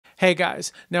Hey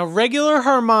guys, now regular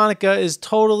harmonica is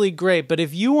totally great, but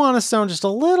if you want to sound just a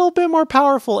little bit more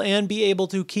powerful and be able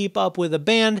to keep up with a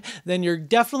band, then you're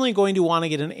definitely going to want to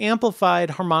get an amplified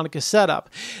harmonica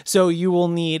setup. So you will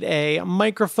need a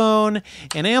microphone,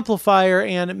 an amplifier,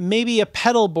 and maybe a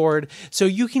pedal board so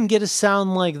you can get a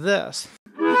sound like this.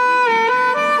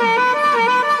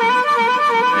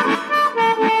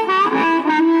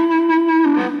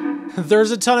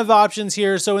 There's a ton of options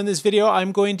here, so in this video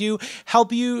I'm going to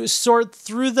help you sort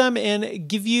through them and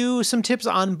give you some tips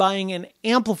on buying an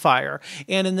amplifier.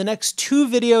 And in the next two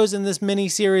videos in this mini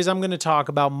series, I'm going to talk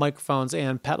about microphones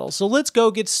and pedals. So let's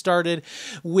go get started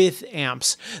with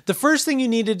amps. The first thing you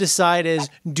need to decide is,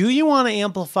 do you want to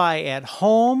amplify at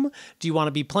home? Do you want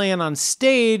to be playing on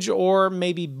stage, or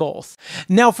maybe both?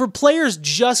 Now, for players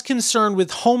just concerned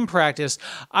with home practice,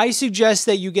 I suggest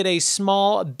that you get a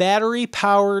small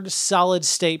battery-powered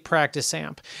solid-state practice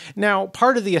amp. Now,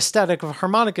 part of the aesthetic of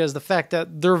harmonica is the fact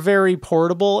that they're very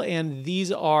portable, and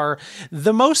these are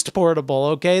the most portable,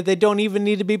 okay? They don't even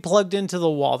need to be plugged into the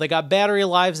wall. They got battery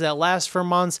lives that last for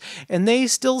months, and they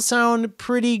still sound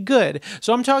pretty good.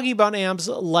 So I'm talking about amps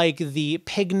like the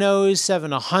Pignose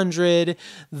 7100,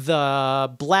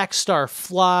 the Black Star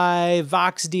Fly,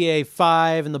 Vox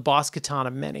DA5, and the Boss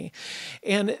Katana Mini.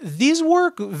 And these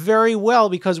work very well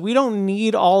because we don't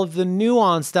need all of the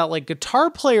nuance that like guitar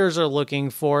players are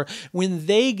looking for when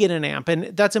they get an amp.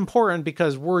 And that's important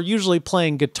because we're usually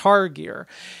playing guitar gear.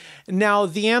 Now,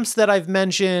 the amps that I've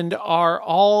mentioned are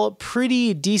all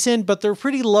pretty decent, but they're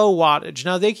pretty low wattage.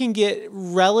 Now, they can get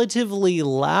relatively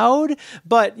loud,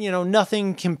 but, you know,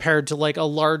 nothing compared to like a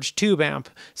large tube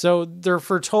amp. So they're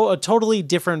for a totally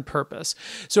different purpose.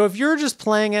 So if you're just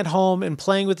playing at home and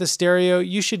playing with a stereo,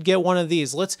 you should get one of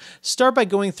these. Let's start by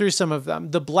going through some of them.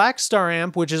 The Black Star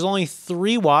amp, which is only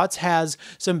 3 watts, has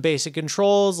some basic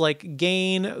controls like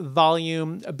gain,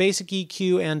 volume, a basic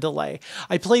EQ, and delay.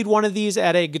 I played one of these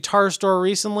at a guitar store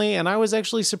recently, and I was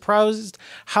actually surprised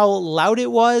how loud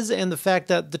it was and the fact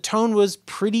that the tone was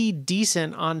pretty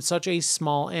decent on such a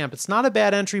small amp. It's not a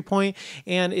bad entry point,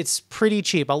 and it's pretty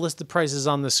cheap. I'll list the prices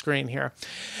on the screen here.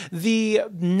 The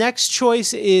next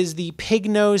choice is the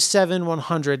Pignose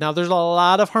 7100. Now, there's a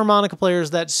lot of harmonica players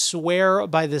that swear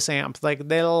by this amp. Like,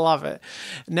 they love it.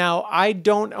 Now, I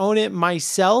don't own it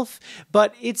myself,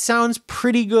 but it sounds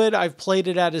pretty good. I've played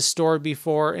it at a store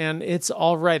before, and it's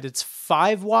all right. It's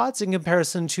 5 watts in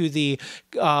comparison to the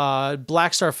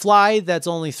Black Star Fly, that's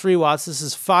only 3 watts. This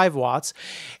is 5 watts.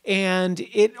 And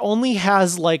it only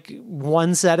has like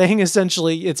one setting,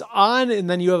 essentially. It's on, and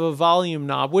then you have a volume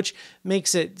knob, which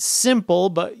makes it simple,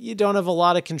 but you don't have a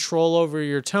lot of control over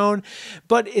your tone.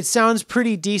 But it sounds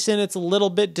pretty decent. It's a little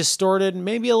bit distorted,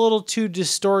 maybe a little too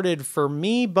distorted for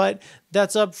me, but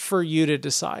that's up for you to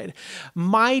decide.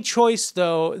 My choice,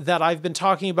 though, that I've been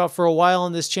talking about for a while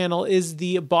on this channel is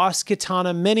the Boss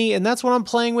Katana Mini, and that's what I'm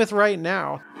playing with right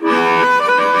now.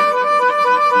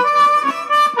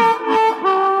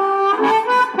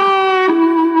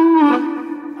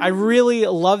 I really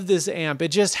love this amp. It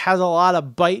just has a lot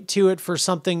of bite to it for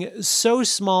something so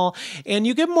small, and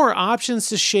you get more options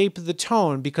to shape the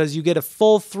tone because you get a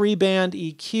full 3-band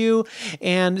EQ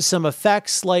and some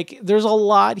effects. Like, there's a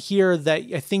lot here that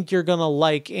I think you're gonna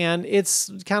like, and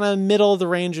it's kind of middle of the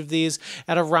range of these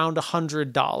at around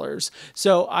 $100.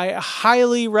 So I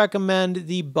highly recommend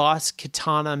the Boss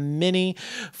Katana Mini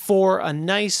for a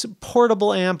nice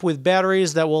portable amp with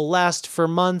batteries that will last for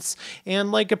months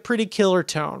and like a pretty killer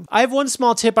tone. I have one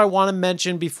small tip I want to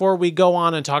mention before we go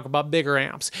on and talk about bigger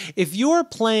amps. If you are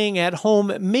playing at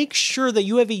home, make sure that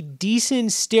you have a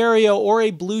decent stereo or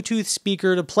a Bluetooth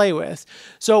speaker to play with.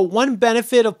 So one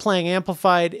benefit of playing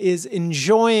amplified is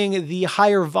enjoying the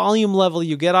higher volume level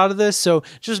you get out of this. So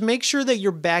just make sure that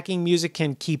your backing music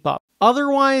can keep up.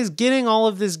 Otherwise, getting all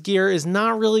of this gear is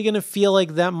not really going to feel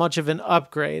like that much of an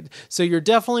upgrade. So you're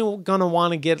definitely going to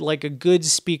want to get like a good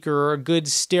speaker or a good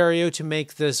stereo to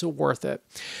make this worth it.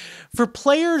 For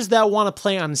players that want to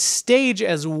play on stage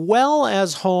as well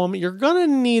as home, you're going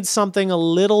to need something a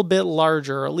little bit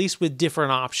larger, at least with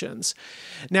different options.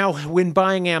 Now, when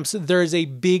buying amps, there is a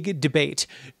big debate.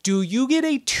 Do you get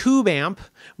a tube amp,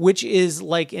 which is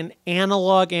like an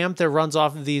analog amp that runs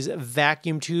off of these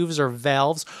vacuum tubes or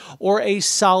valves, or a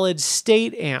solid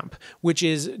state amp, which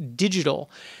is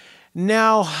digital?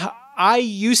 Now, I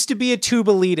used to be a tube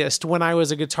elitist when I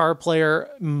was a guitar player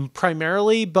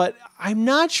primarily, but I'm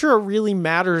not sure it really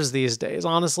matters these days.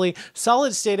 Honestly,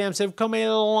 solid state amps have come a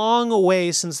long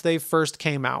way since they first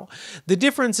came out. The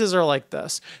differences are like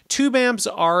this. Tube amps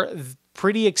are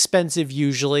pretty expensive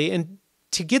usually, and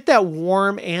to get that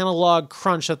warm analog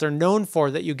crunch that they're known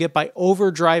for that you get by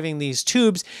overdriving these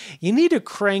tubes, you need to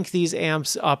crank these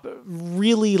amps up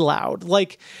really loud,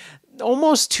 like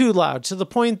almost too loud, to the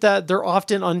point that they're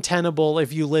often untenable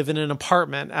if you live in an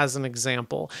apartment, as an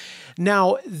example.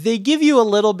 Now, they give you a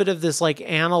little bit of this like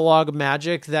analog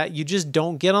magic that you just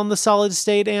don't get on the solid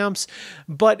state amps,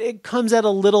 but it comes at a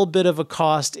little bit of a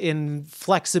cost in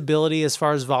flexibility as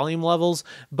far as volume levels,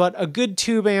 but a good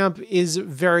tube amp is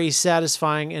very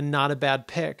satisfying and not a bad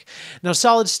pick. Now,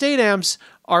 solid state amps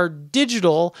are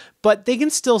digital, but they can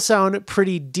still sound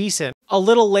pretty decent. A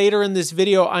little later in this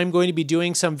video, I'm going to be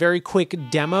doing some very quick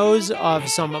demos of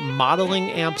some modeling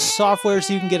amp software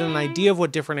so you can get an idea of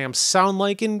what different amps sound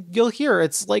like, and you'll hear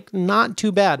it's like not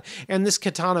too bad. And this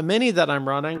Katana Mini that I'm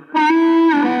running,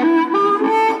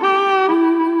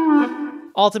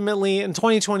 ultimately, in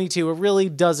 2022, it really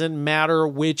doesn't matter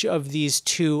which of these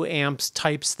two amps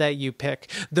types that you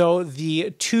pick, though the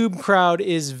tube crowd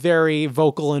is very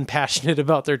vocal and passionate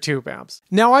about their tube amps.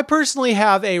 Now, I personally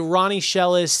have a Ronnie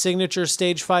Shellis Signature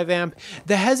Stage 5 amp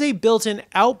that has a built-in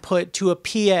output to a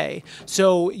PA,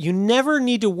 so you never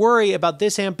need to worry about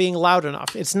this amp being loud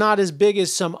enough. It's not as big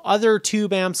as some other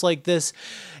tube amps like this,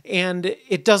 and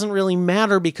it doesn't really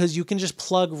matter because you can just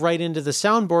plug right into the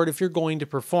soundboard if you're going to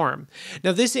perform.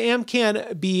 Now, this amp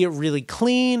can be really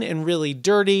clean and really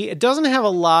dirty. It doesn't have a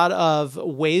lot of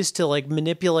ways to like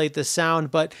manipulate the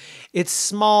sound, but it's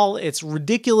small, it's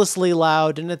ridiculously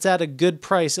loud, and it's at a good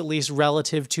price, at least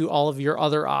relative to all of your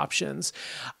other options.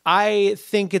 I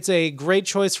think it's a great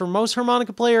choice for most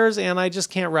harmonica players, and I just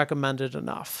can't recommend it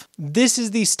enough. This is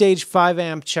the Stage 5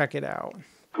 amp. Check it out.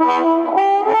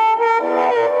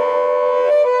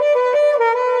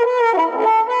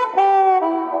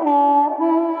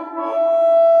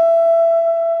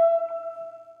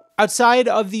 Outside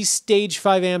of these Stage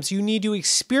 5 amps, you need to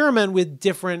experiment with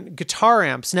different guitar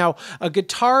amps. Now, a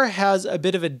guitar has a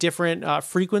bit of a different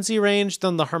frequency range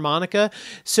than the harmonica,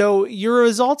 so your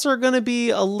results are going to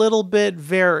be a little bit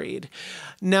varied.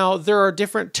 Now, there are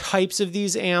different types of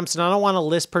these amps, and I don't want to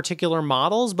list particular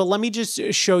models, but let me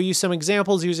just show you some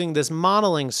examples using this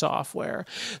modeling software.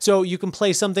 So you can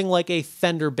play something like a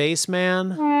Fender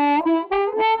Bassman.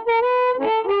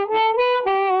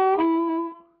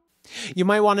 You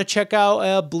might want to check out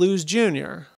a Blues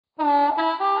Junior.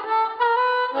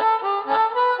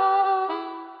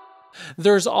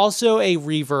 There's also a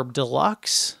Reverb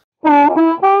Deluxe.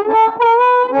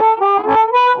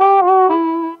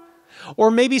 Or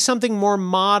maybe something more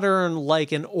modern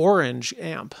like an Orange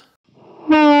amp.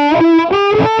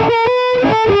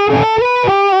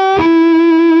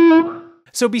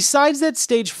 So besides that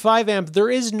Stage 5 amp, there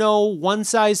is no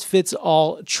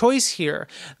one-size-fits-all choice here.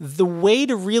 The way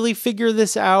to really figure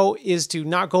this out is to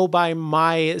not go by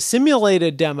my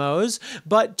simulated demos,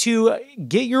 but to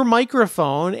get your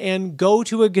microphone and go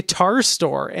to a guitar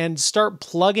store and start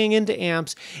plugging into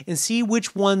amps and see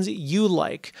which ones you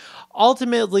like.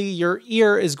 Ultimately, your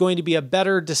ear is going to be a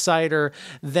better decider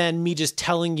than me just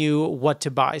telling you what to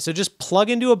buy. So just plug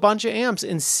into a bunch of amps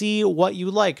and see what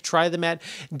you like. Try them at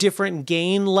different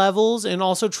gain levels and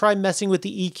also try messing with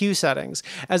the EQ settings.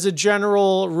 As a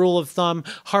general rule of thumb,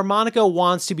 harmonica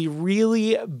wants to be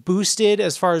really boosted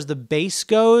as far as the bass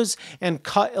goes and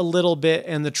cut a little bit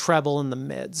in the treble and the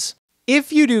mids.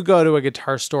 If you do go to a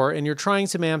guitar store and you're trying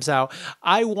some amps out,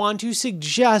 I want to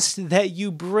suggest that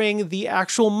you bring the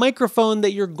actual microphone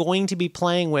that you're going to be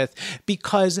playing with,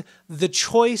 because the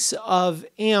choice of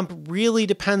amp really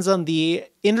depends on the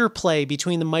interplay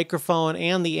between the microphone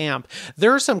and the amp.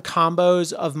 There are some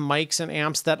combos of mics and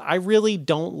amps that I really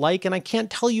don't like, and I can't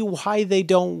tell you why they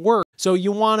don't work. So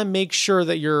you want to make sure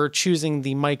that you're choosing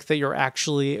the mic that you're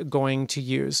actually going to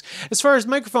use. As far as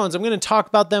microphones, I'm going to talk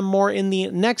about them more in the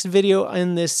next video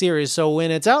in this series. So when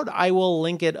it's out, I will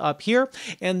link it up here.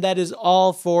 And that is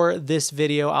all for this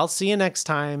video. I'll see you next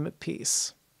time.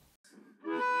 Peace.